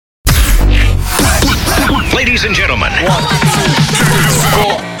Ladies and gentlemen. Hello,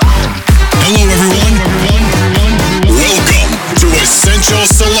 everyone. Welcome to Essential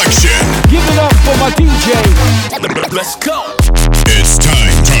Selection. Give it up for my DJ. Let's go. It's time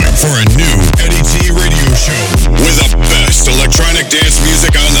for a new Eddie T radio show with the best electronic dance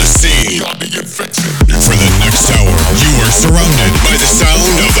music on the scene. For the next hour, you are surrounded by the sound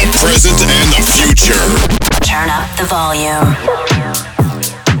of the present and the future. Turn up the volume.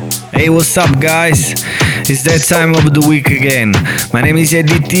 Hey, what's up, guys? It's that time of the week again. My name is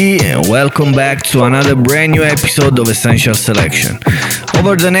Eddie T, and welcome back to another brand new episode of Essential Selection.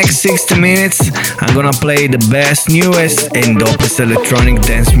 Over the next 60 minutes, I'm gonna play the best, newest, and dopest electronic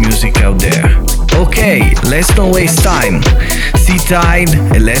dance music out there. Okay, let's not waste time. Sit tight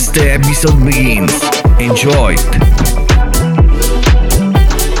and let the episode begins. Enjoy it.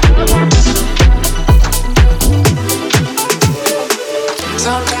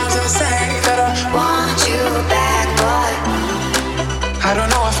 Sometimes I say that I want you back, but I don't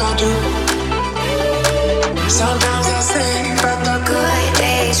know if I do. Sometimes I say about the good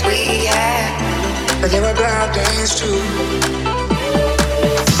days we had, but there were bad days too.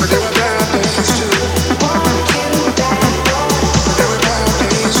 But there were bad days too. Want you back, but there were bad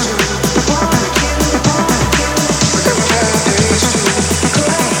days too. Want you back, but there were bad days too.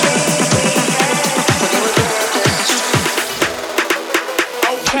 Good days we had, but there were bad days too.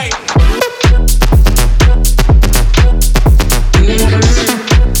 Okay.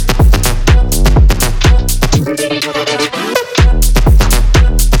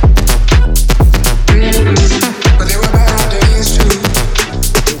 But there were bad days too.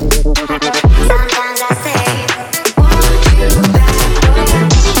 Sometimes I say, want you back.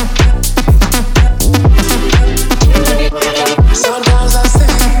 Sometimes I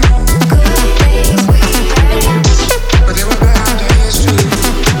say, good days we had. But there were bad days too.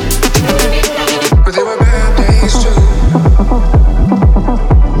 But there were bad days too.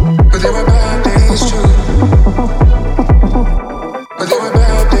 But there were bad days too. But there were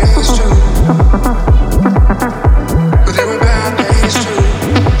bad days too. But there were bad days too.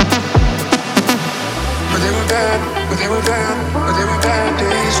 But they were bad, but they were bad, but they were bad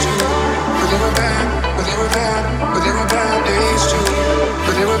days too. But they were bad, but they were bad, but they were bad days too.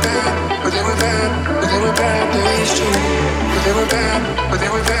 But they were bad, but they were bad, but they were bad days too. But they were bad, but they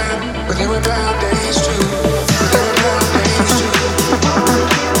were bad, but they were bad days too. But they were bad days too.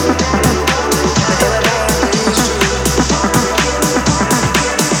 But they were bad days too.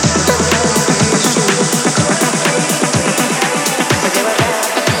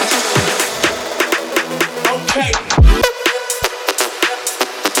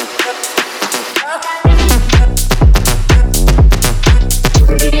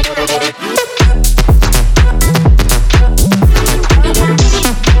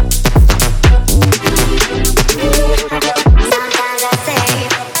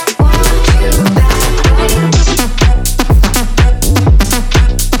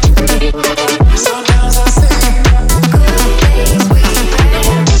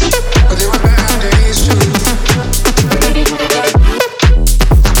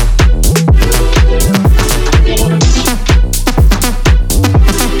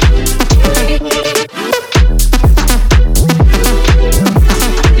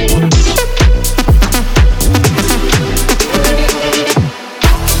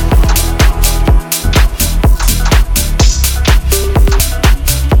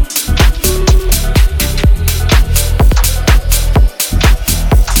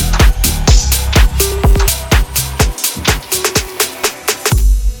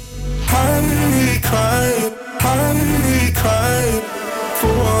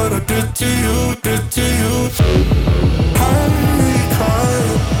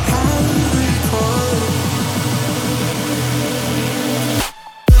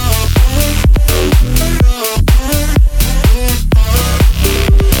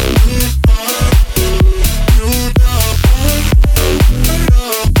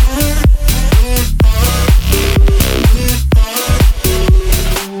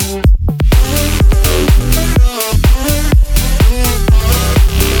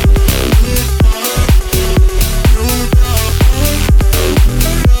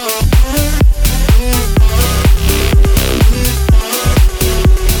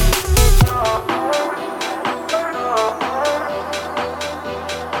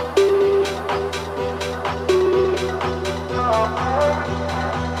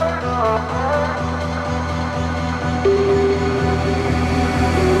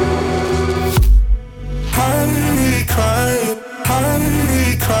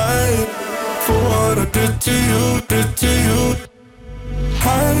 did to you.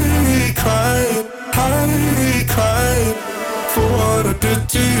 Honey, cry, honey.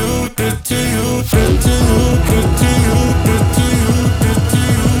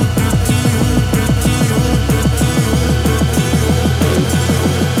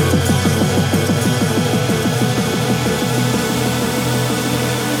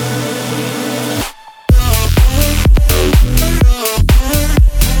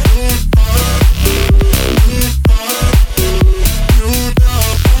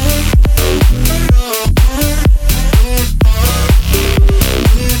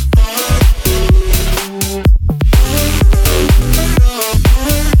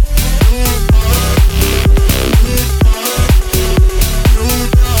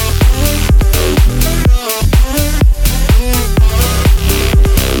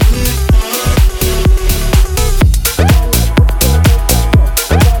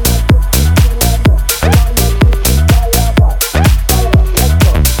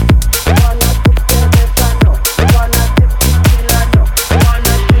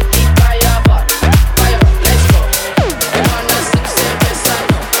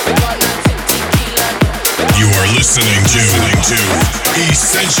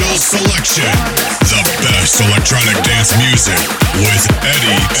 Essential Selection, the best electronic dance music with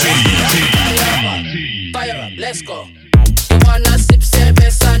Eddie T. Fire up, let's go. You wanna sip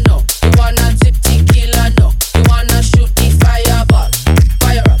cerveza, no. You wanna sip tequila, no. You wanna shoot the fireball.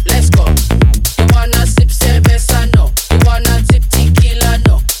 Fire up, let's go. You wanna sip cerveza, no. You wanna sip tequila,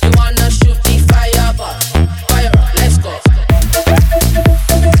 no. You wanna shoot the fireball. Fire up, let's go.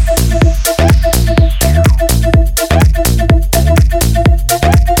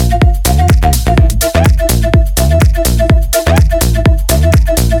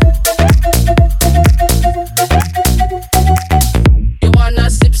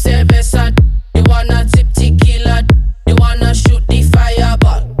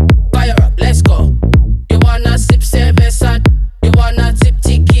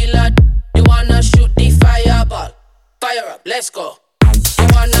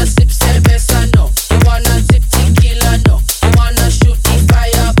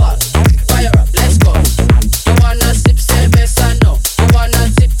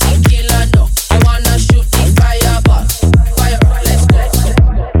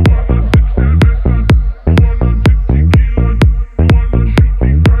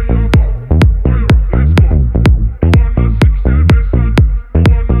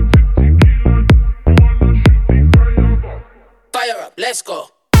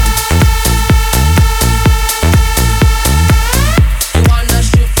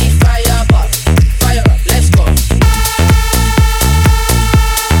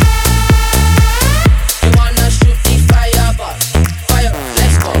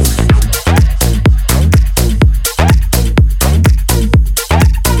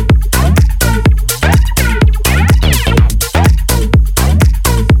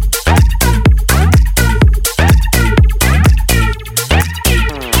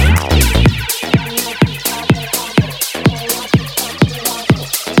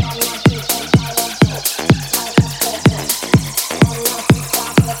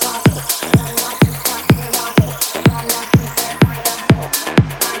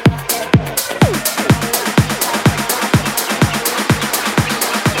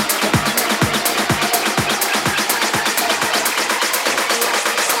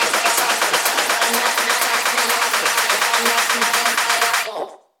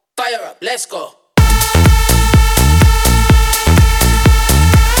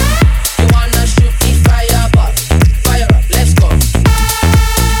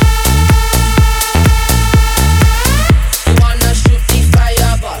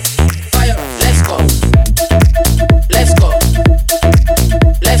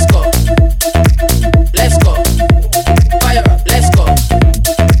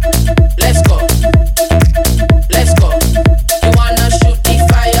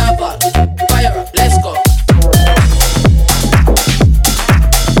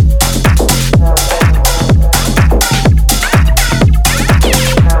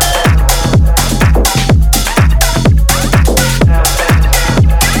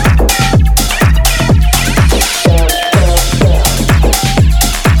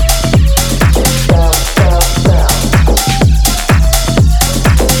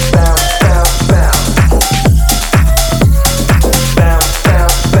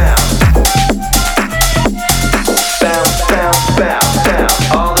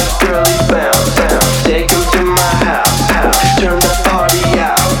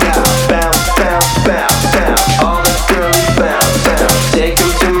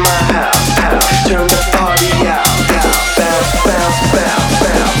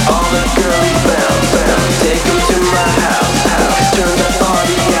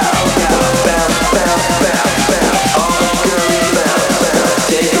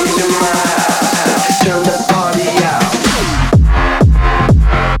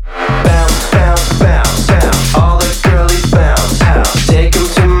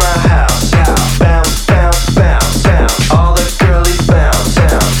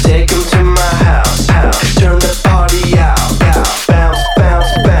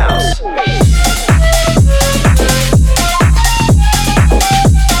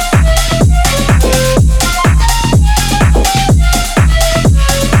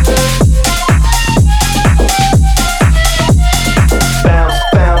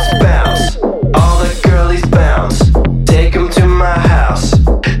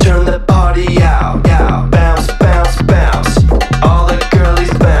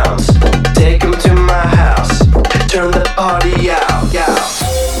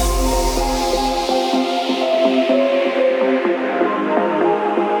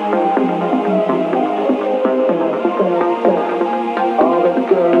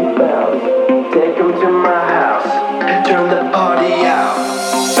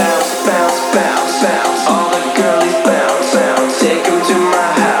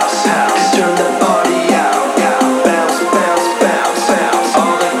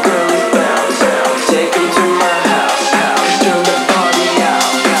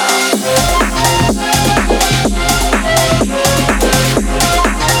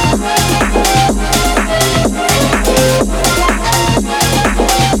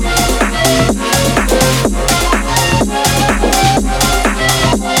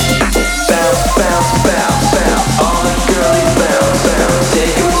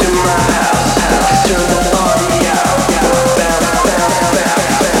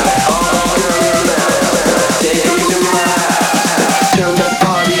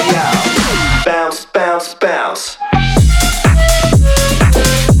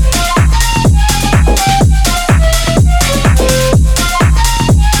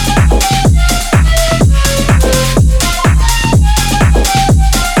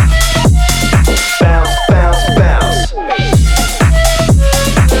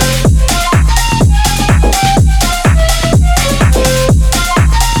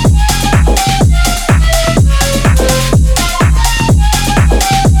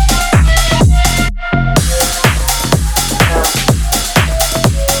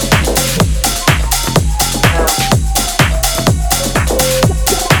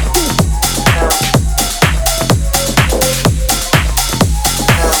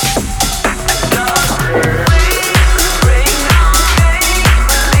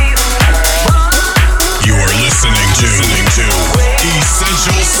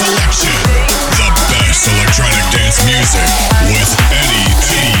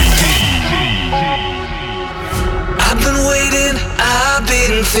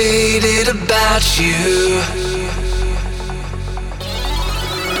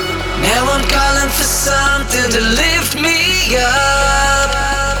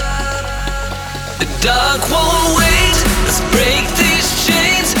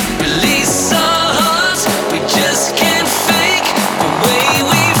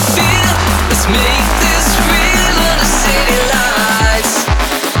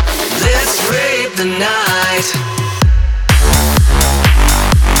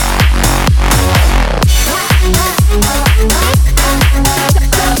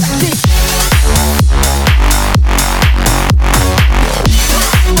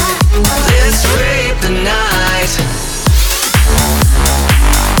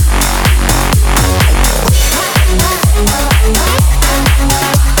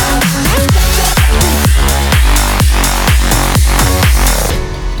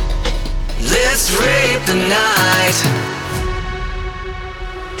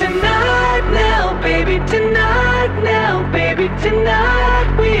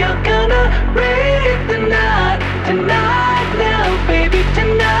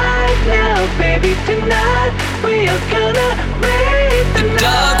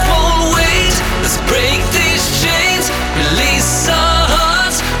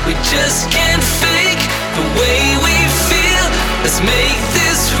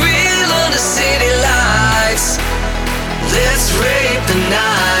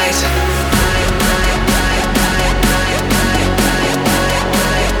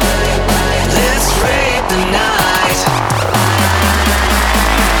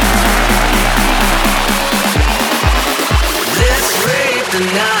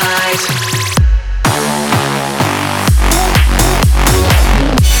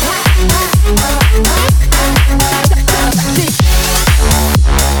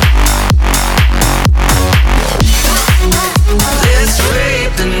 Let's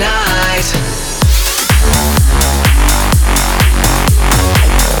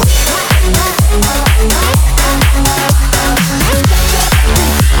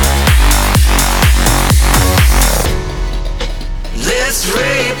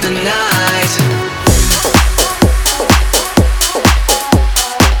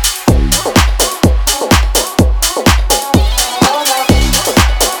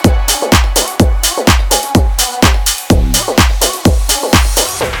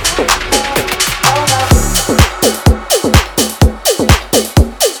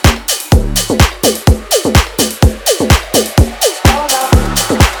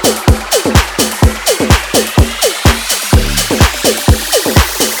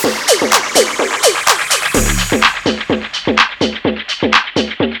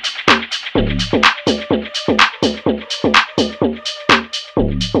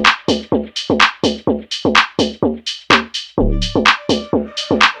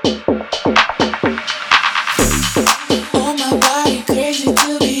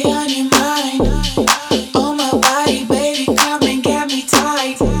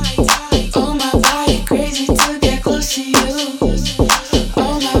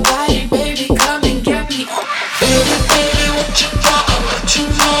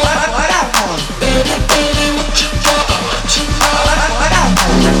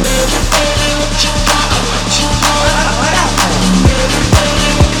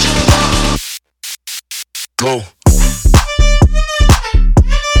Go.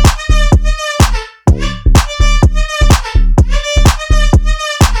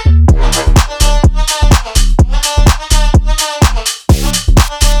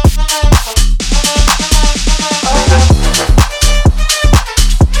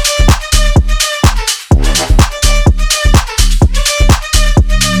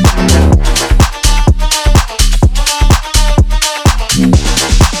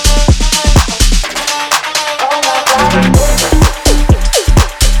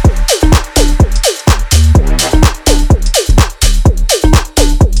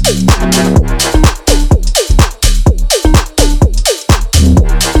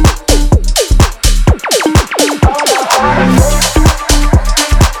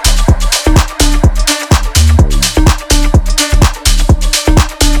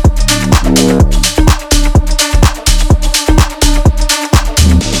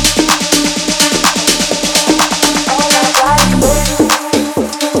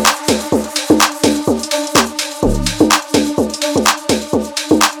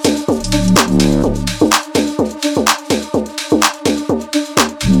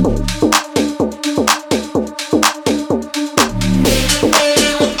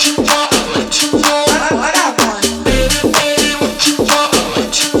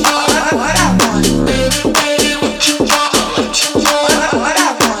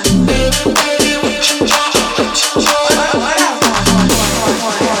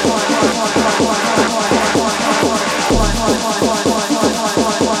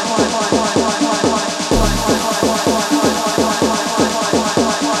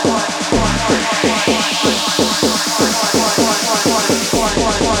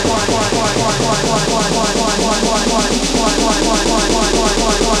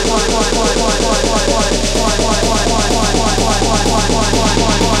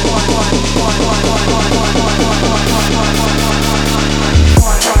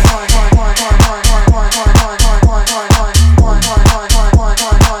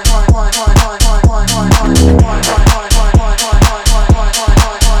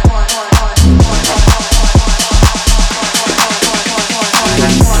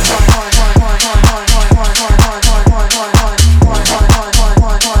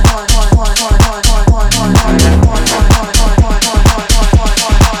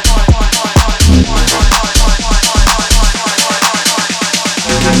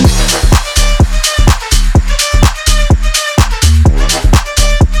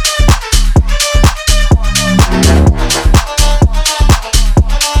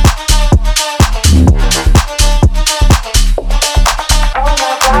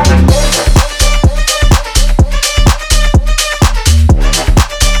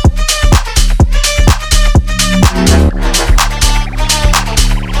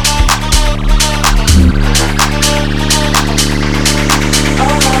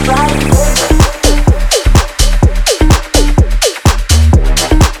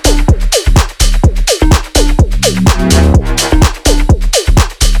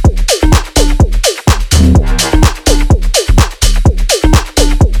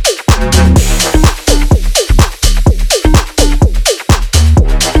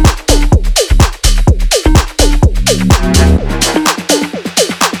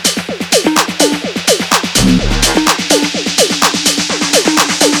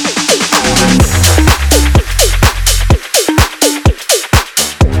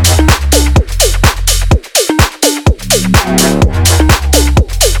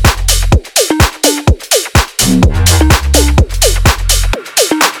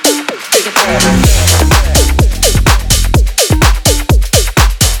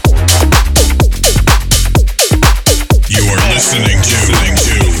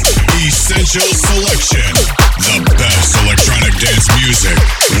 Essential Selection, the best electronic dance music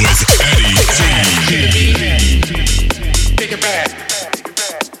with Eddie T. Take it back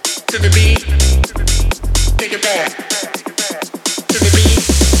to the beat. Take it back to the beat.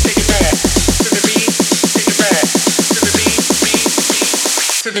 Take it back to the beat. Take it back to the beat.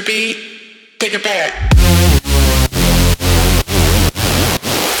 To the beat. Take it back.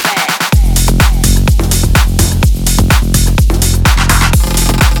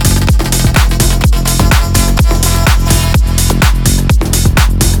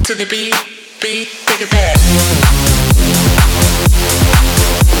 To the beat, take it back.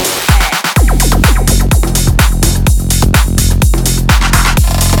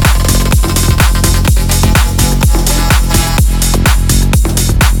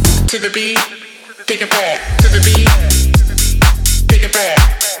 To the beat, take it back. To the beat, take it back.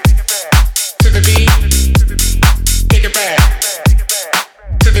 To the beat, take it back.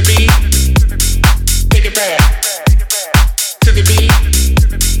 To the beat, take it back.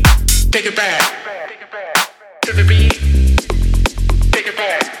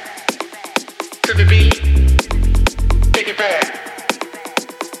 To the beat, take it back.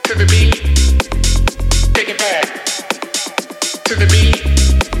 To the beat, take it back. To the beat,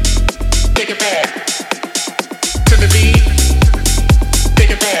 take it back. To the beat,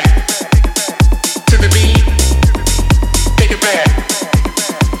 take it back. To the beat, take it back.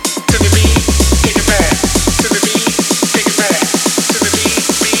 To the beat, take it back. To the beat, take it back. To the beat,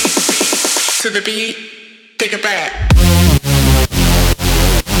 beat. To the beat, take it back.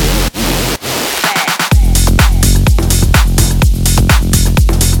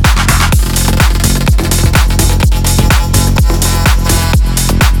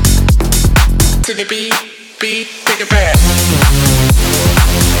 To the beat, beat, take it back.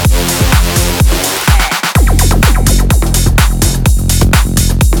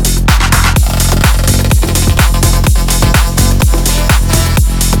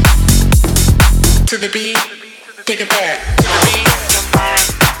 To the beat, take it back. To the beat,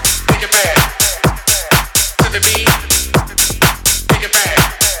 take it back. To the beat, take it back.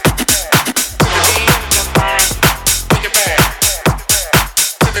 To the beat, take it back.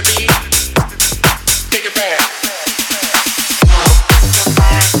 To the beat, take it back.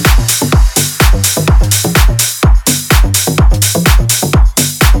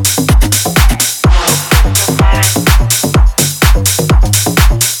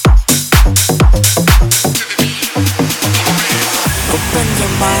 Open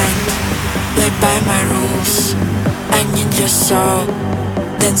your mind, play by my rules. I need your soul,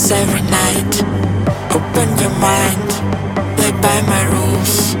 dance every night. Open your mind, play by my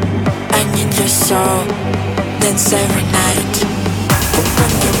rules. I need your soul, dance every night.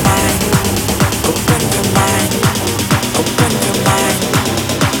 Open your mind, open your mind, open your mind,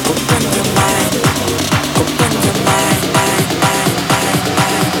 open your mind, open your mind,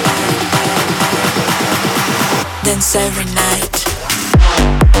 dance every night.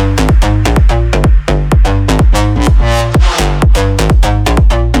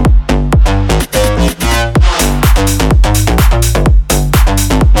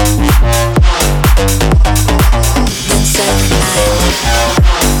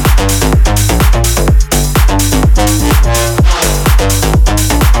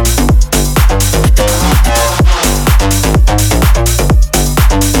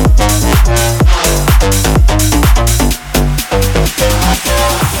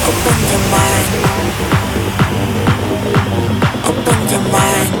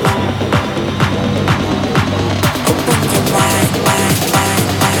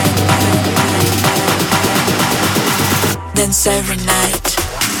 Dance every night.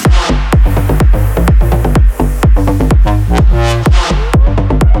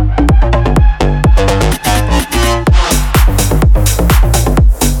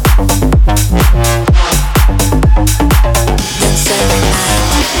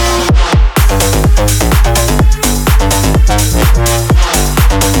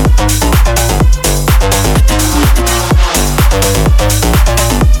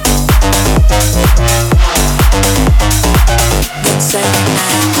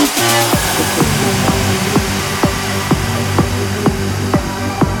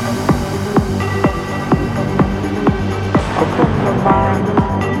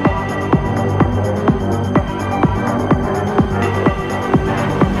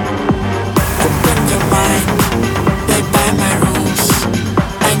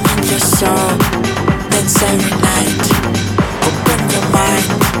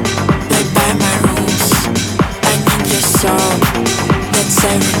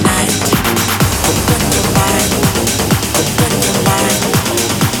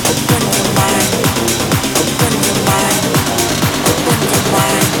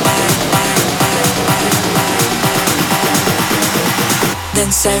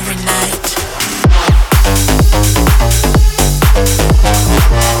 Dance every night.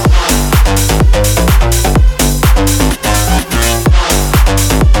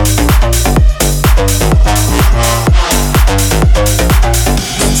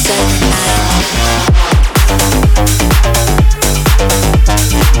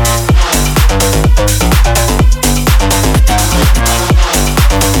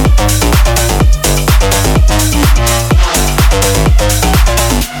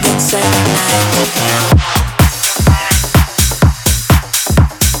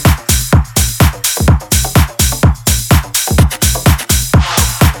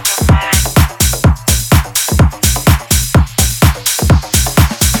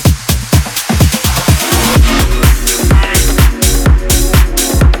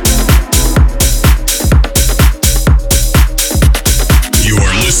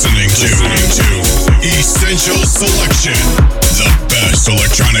 Essential Selection, the best electronic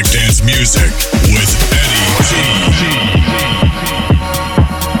electronic dance music with Eddie T.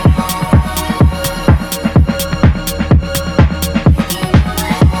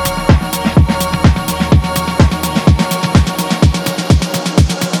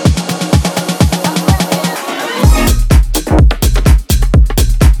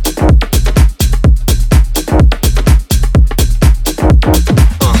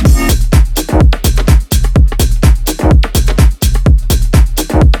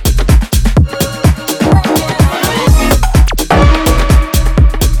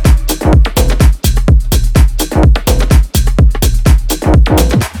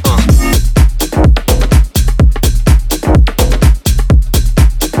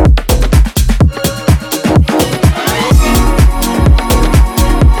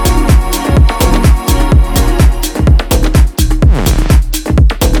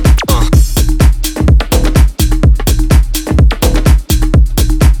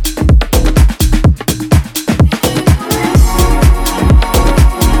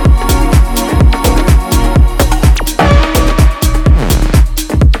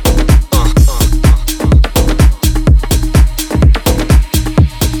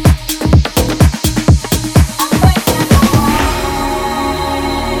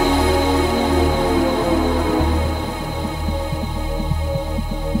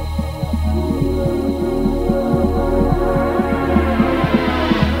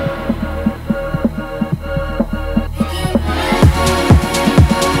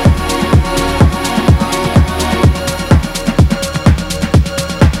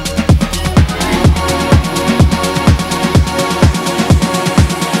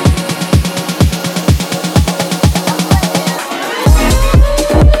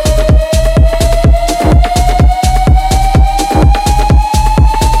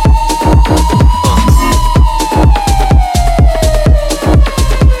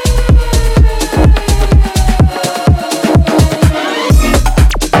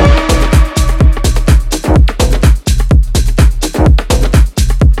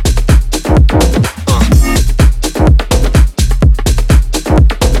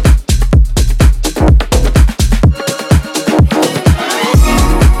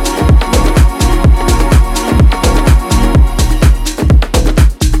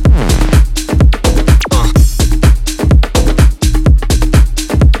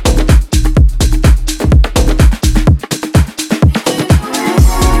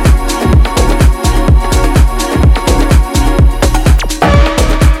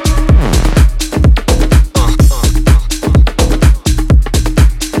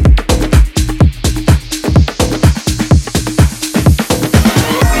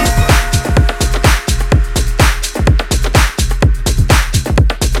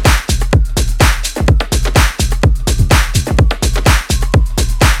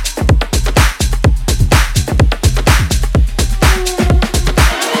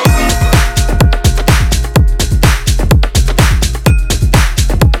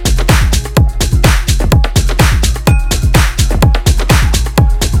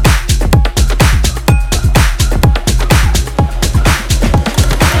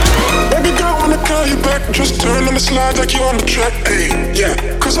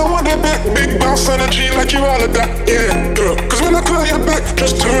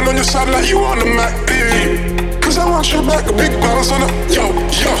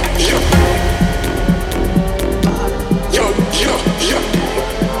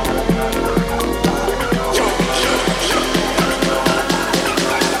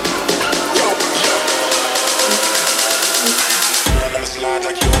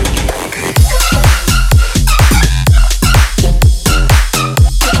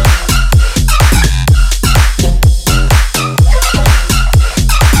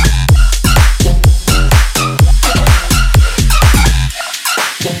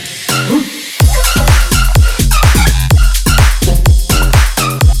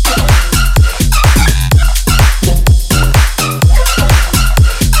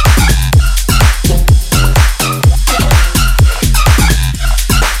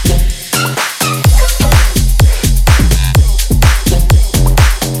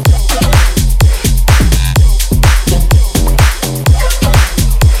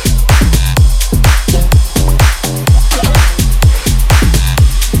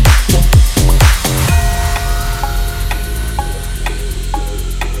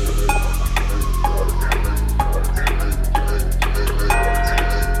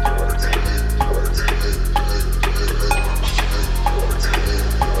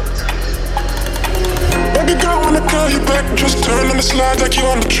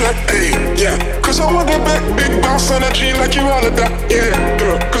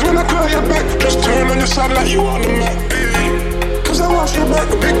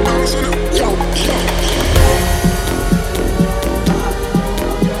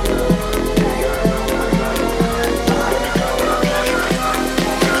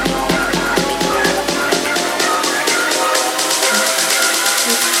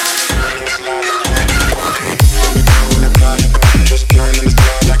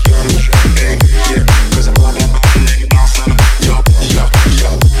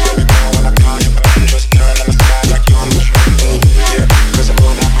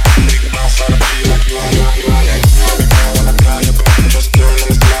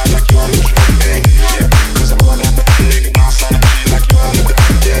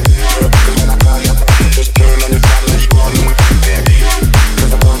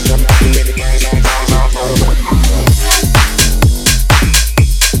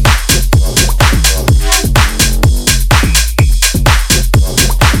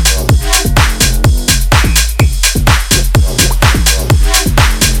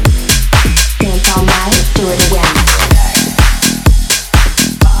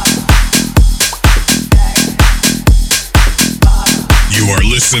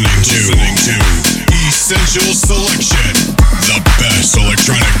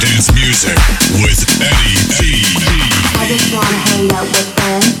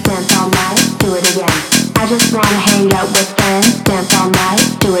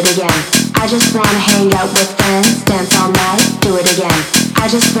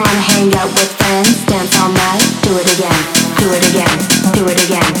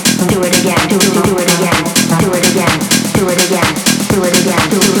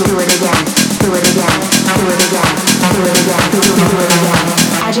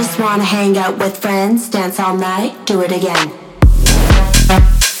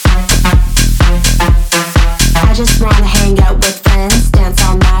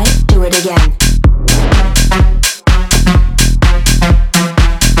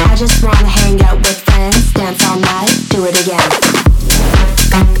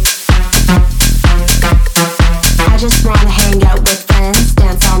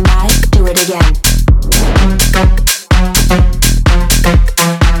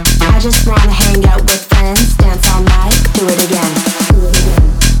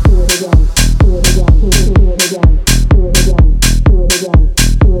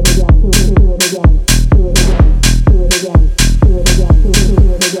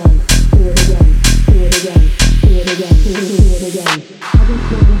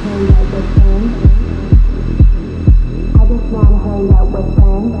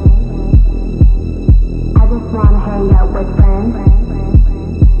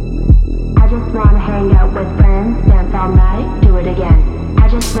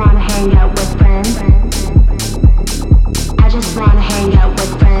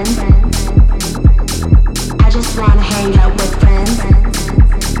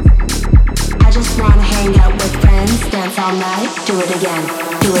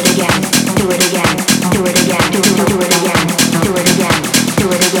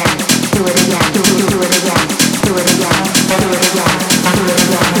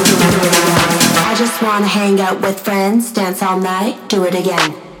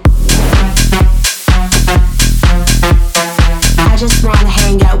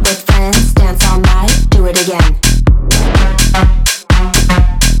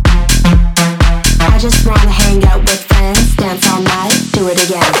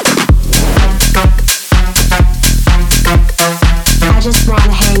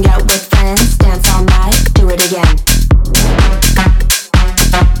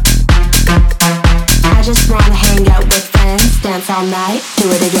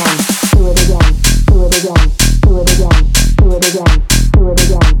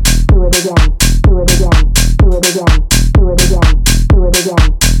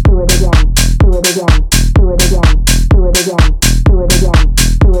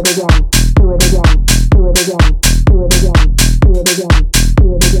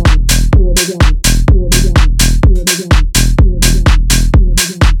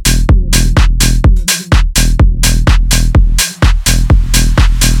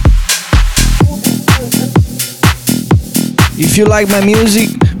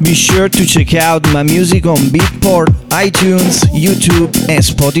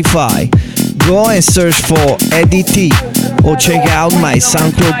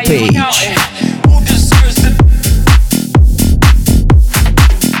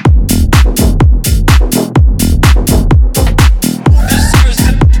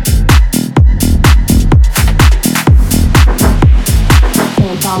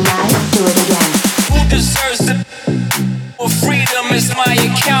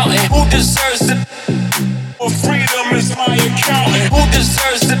 accountant? Who deserves the well, freedom is my accountant? Who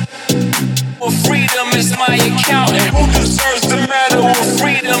deserves the well, freedom is my accountant? Who deserves the medal? Well,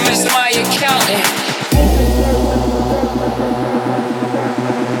 freedom is my accountant.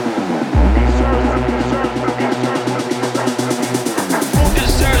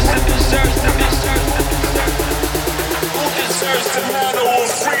 The matter of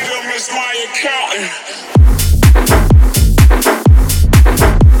freedom is my accountant.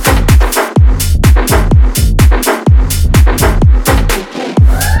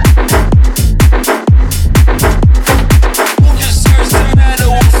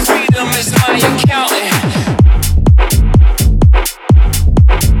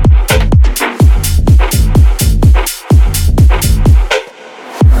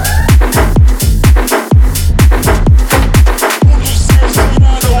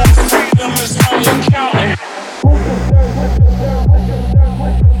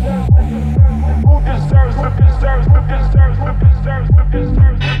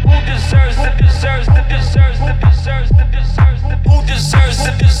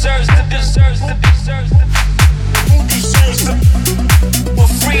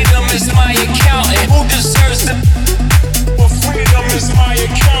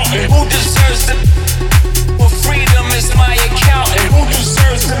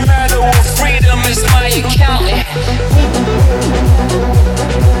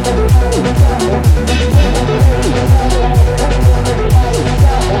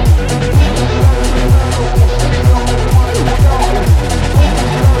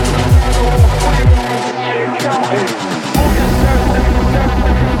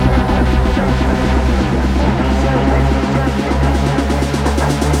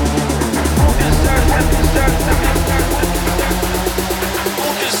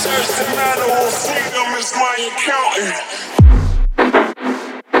 Who deserves the medal of freedom is my accountant.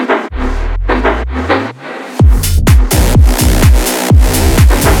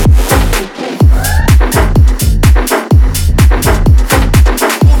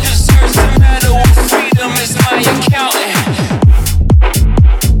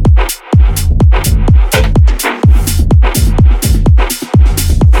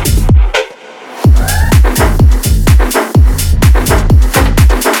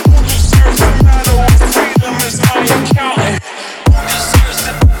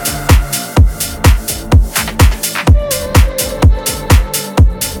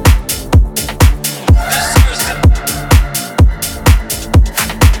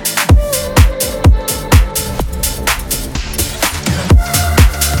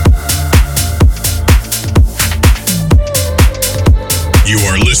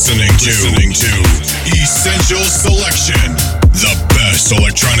 listening to Essential Selection, the best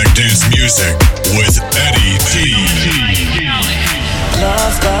electronic dance music with Eddie T.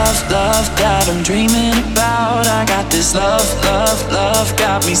 Love, love, love, God, I'm dreaming about. I got this love, love, love,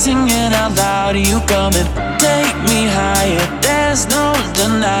 got me singing out loud. You come and take me higher. There's no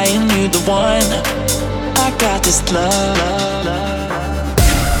denying you the one. I got this love, love, love.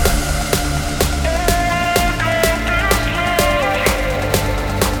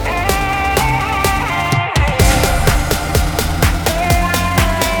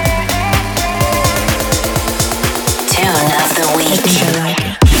 Of the week.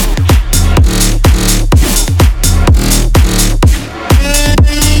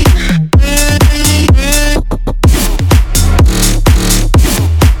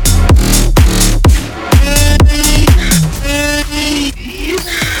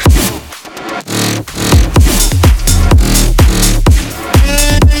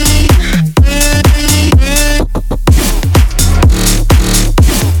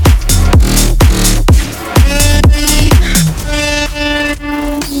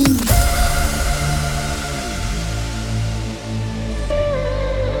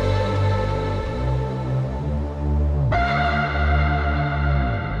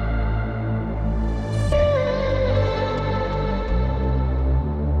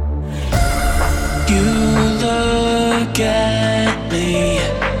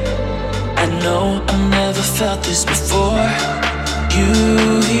 Felt this before. You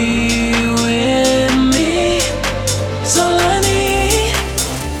here with me, so I need.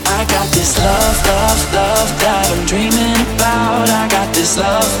 I got this love, love, love that I'm dreaming about. I got this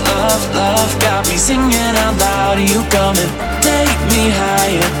love, love, love, got me singing out loud. You come and take me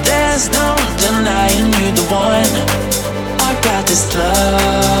higher. There's no denying you the one. I got this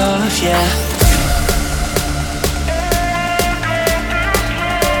love, yeah.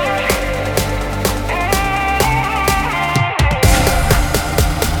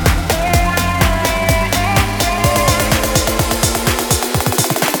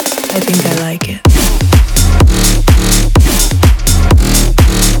 I think I like it.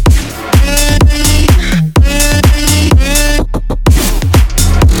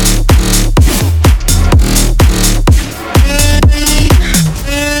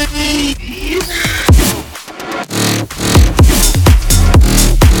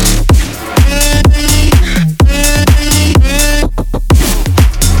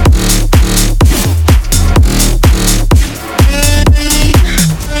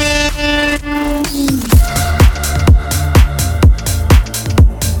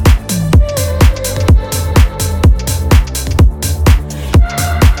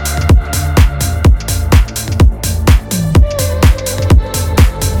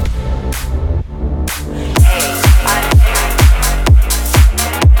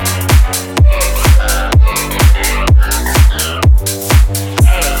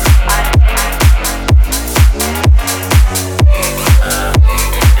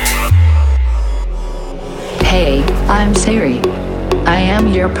 I'm Siri. I am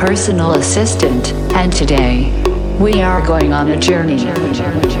your personal assistant, and today we are going on a journey.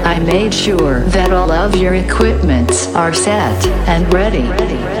 I made sure that all of your equipments are set and ready.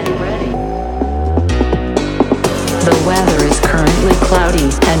 The weather is currently cloudy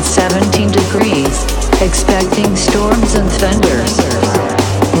and 17 degrees, expecting storms and thunders.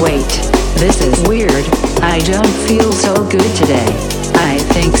 Wait, this is weird. I don't feel so good today. I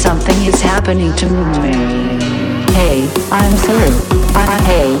think something is happening to me. Hey, I'm through.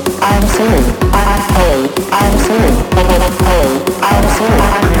 Hey, I'm through. Hey, I'm through. Hey, I'm through.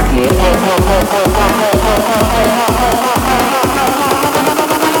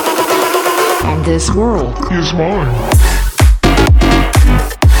 And this world is mine.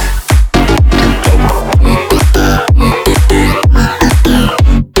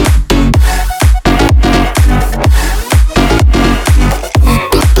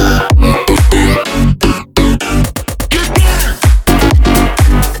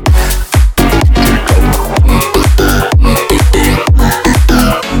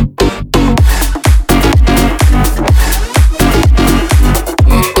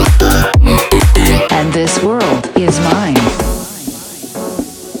 This world is mine.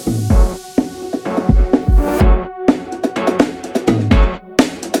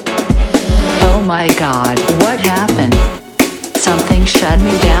 Oh my God, what happened? Something shut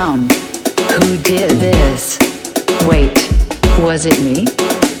me down. Who did this? Wait, was it me?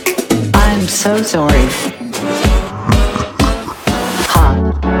 I'm so sorry.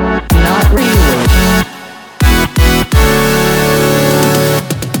 Not really.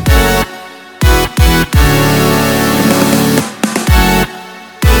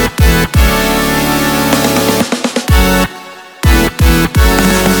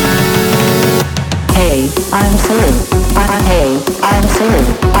 I'm through. Hey, I'm through.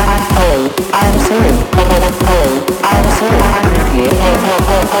 Hey, I'm through. Hey, I'm through.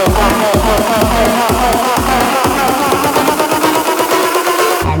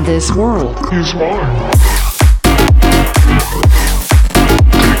 And this world is mine.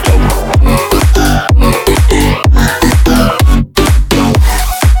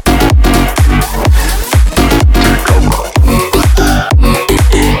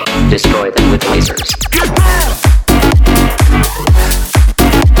 Destroy them with lasers.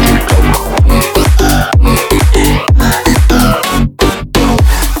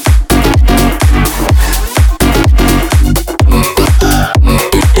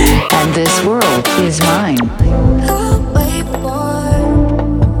 And this world is mine. I'll wait for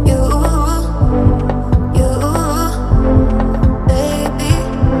you, baby.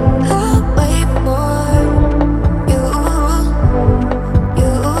 I'll wait for you,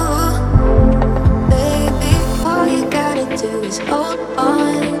 baby. All you gotta do is hold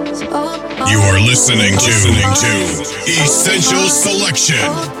on, hold on. You are listening to Essential Selection,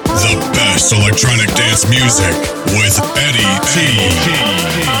 the best electronic dance music with Eddie T.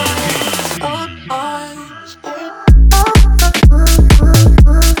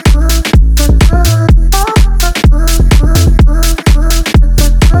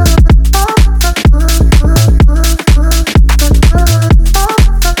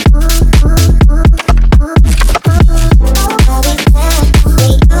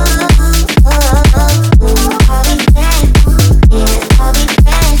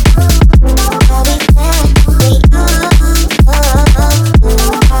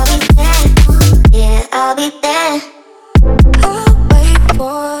 I'll be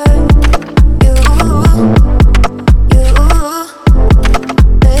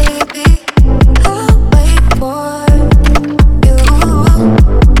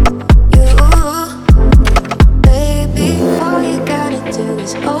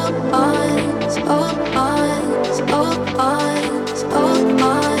We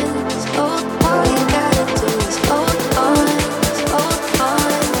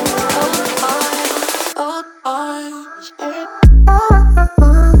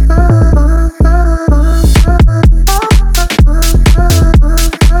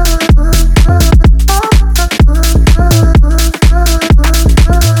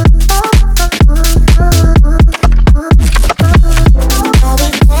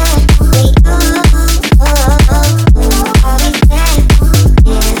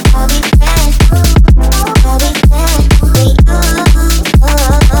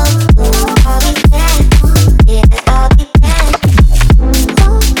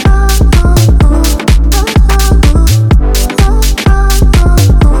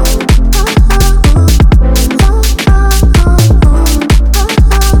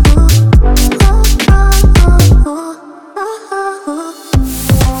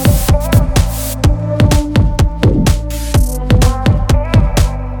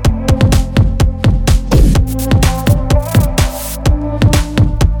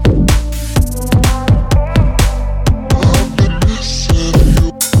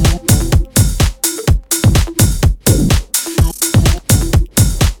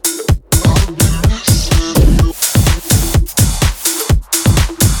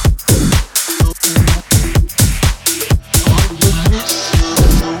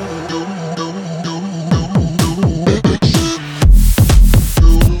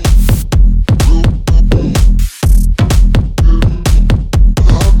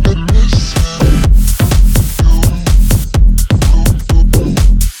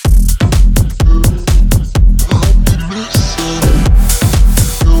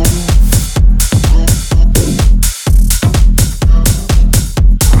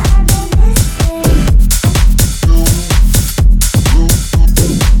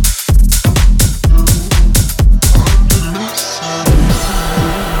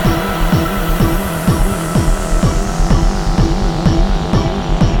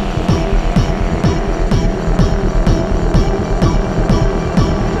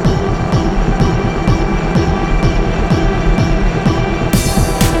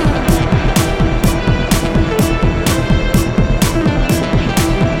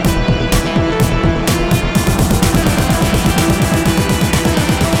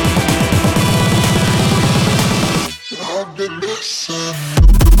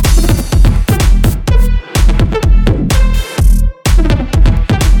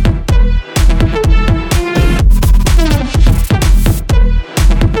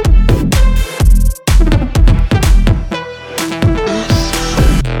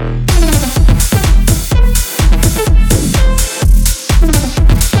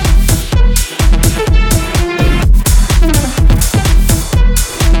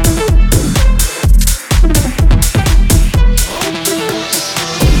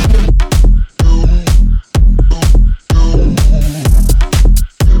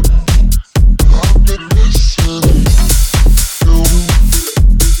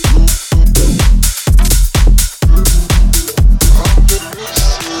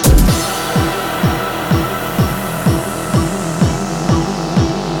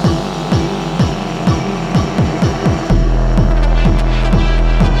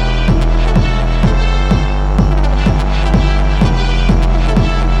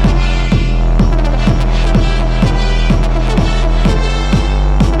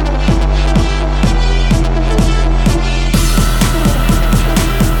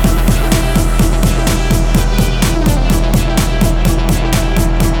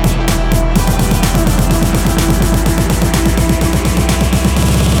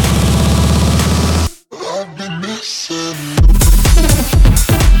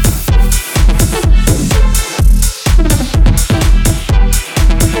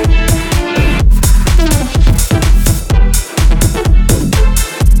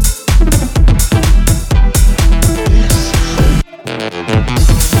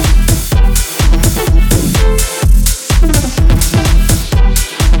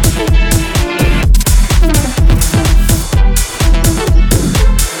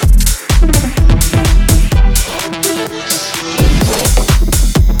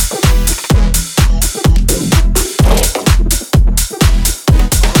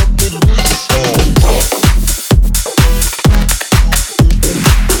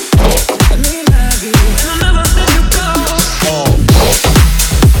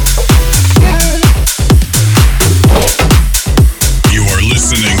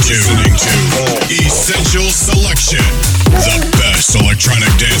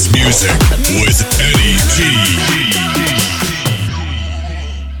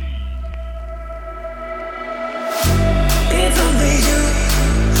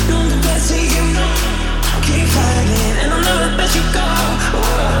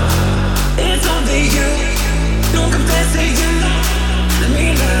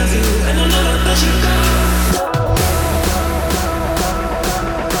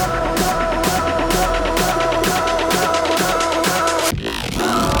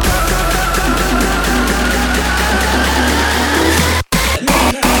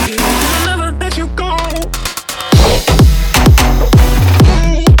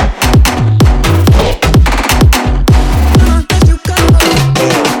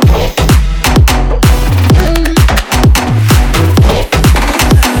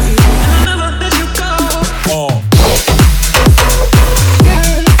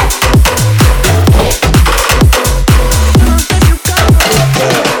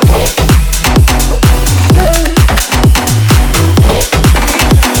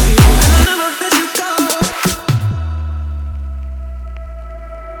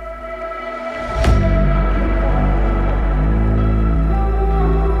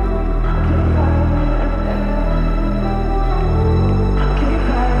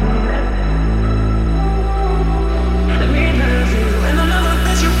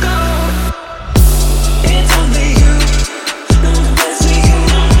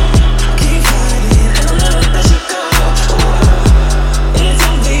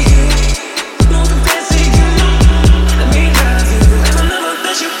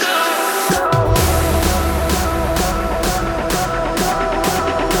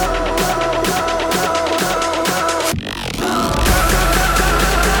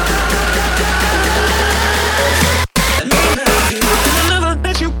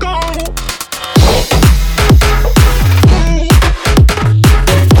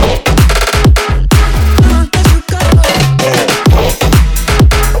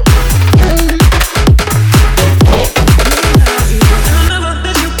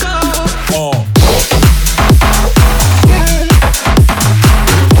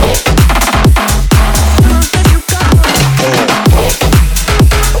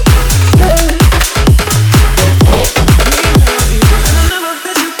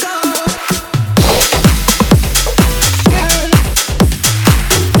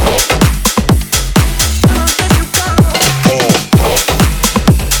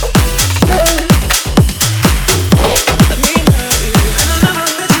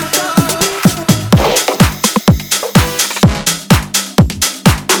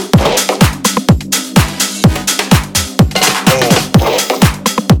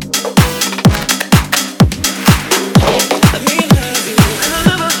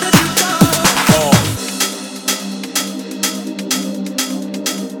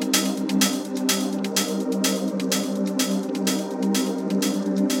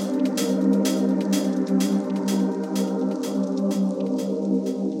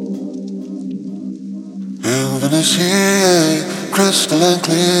is here, crystal and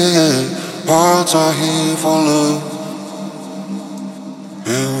clear. Hearts are here for love.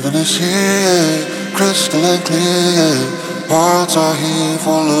 Heaven is here, crystal and clear. Hearts are here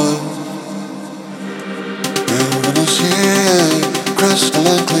for love. Heaven is here, crystal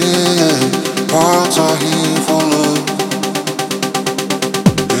and clear. Hearts are here for love.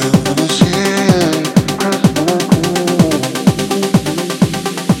 Heaven is here, crystal and clear.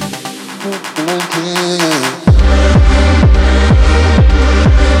 Crystal and clear.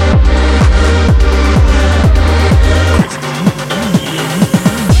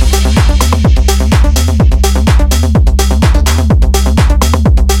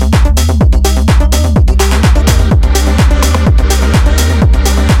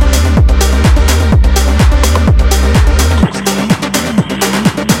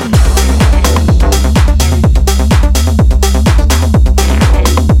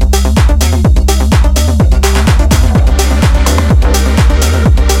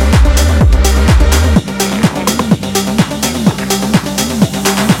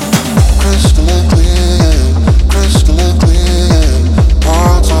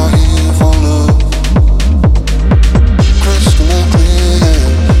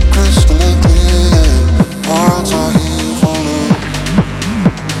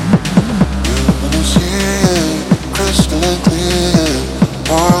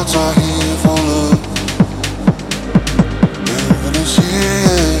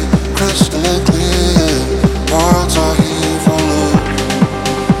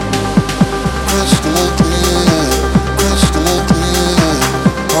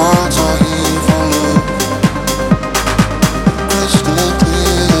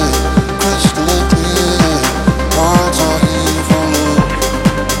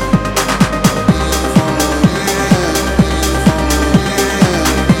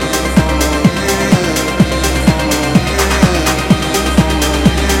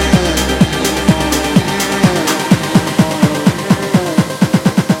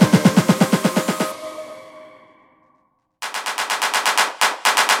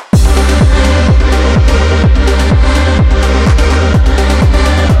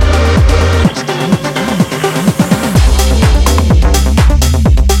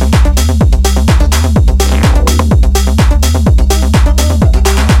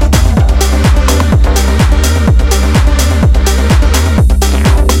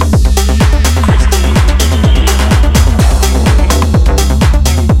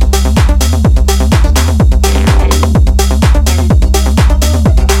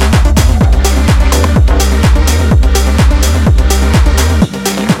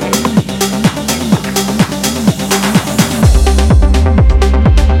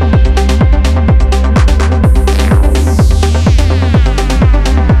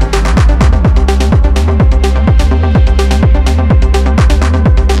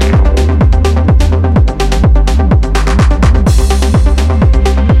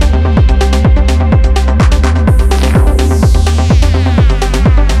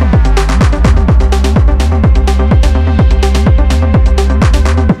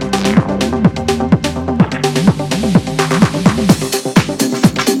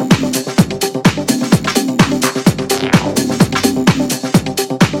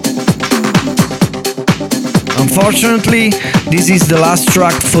 Unfortunately, this is the last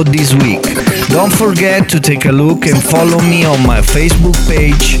track for this week. Don't forget to take a look and follow me on my Facebook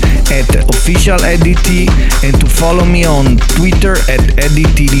page at officialeddit and to follow me on Twitter at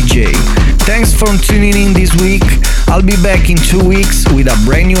EdditDJ. Thanks for tuning in this week. I'll be back in 2 weeks with a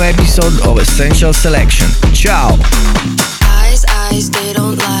brand new episode of Essential Selection. Ciao! Eyes, they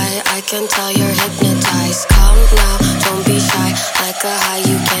don't lie. I can tell you're hypnotized. Come now, don't be shy. Like a high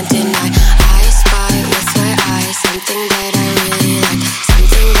you can't deny. I spy with my eyes something that I really like.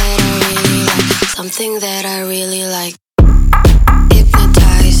 Something that I really like.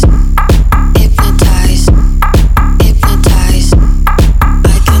 Hypnotized, hypnotized, hypnotized.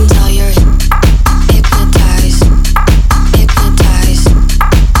 I can tell you're hypnotized, hypnotized,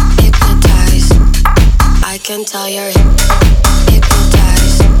 hypnotized. I can tell you're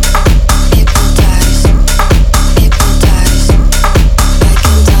hypnotized, hypnotized, hypnotized. I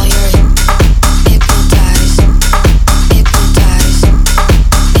can tell you're hypnotized, hypnotized,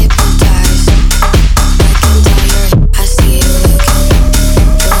 hypnotized. I see you looking,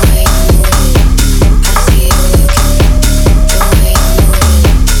 the way you're moving. I see you looking, the way you're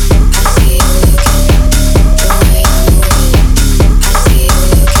moving. I see you looking, the way you're moving. I see you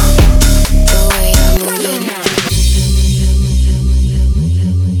looking, the way you're moving.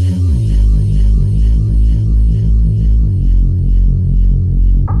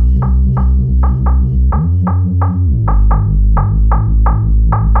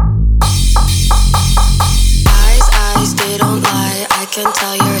 Eyes, they don't lie. I can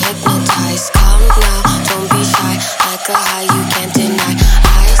tell you're hypnotized. Come now, don't be shy. Like a high you can't deny.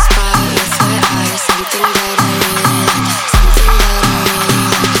 I spy with my eyes something that I really like.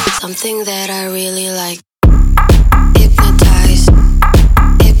 Something that I really like.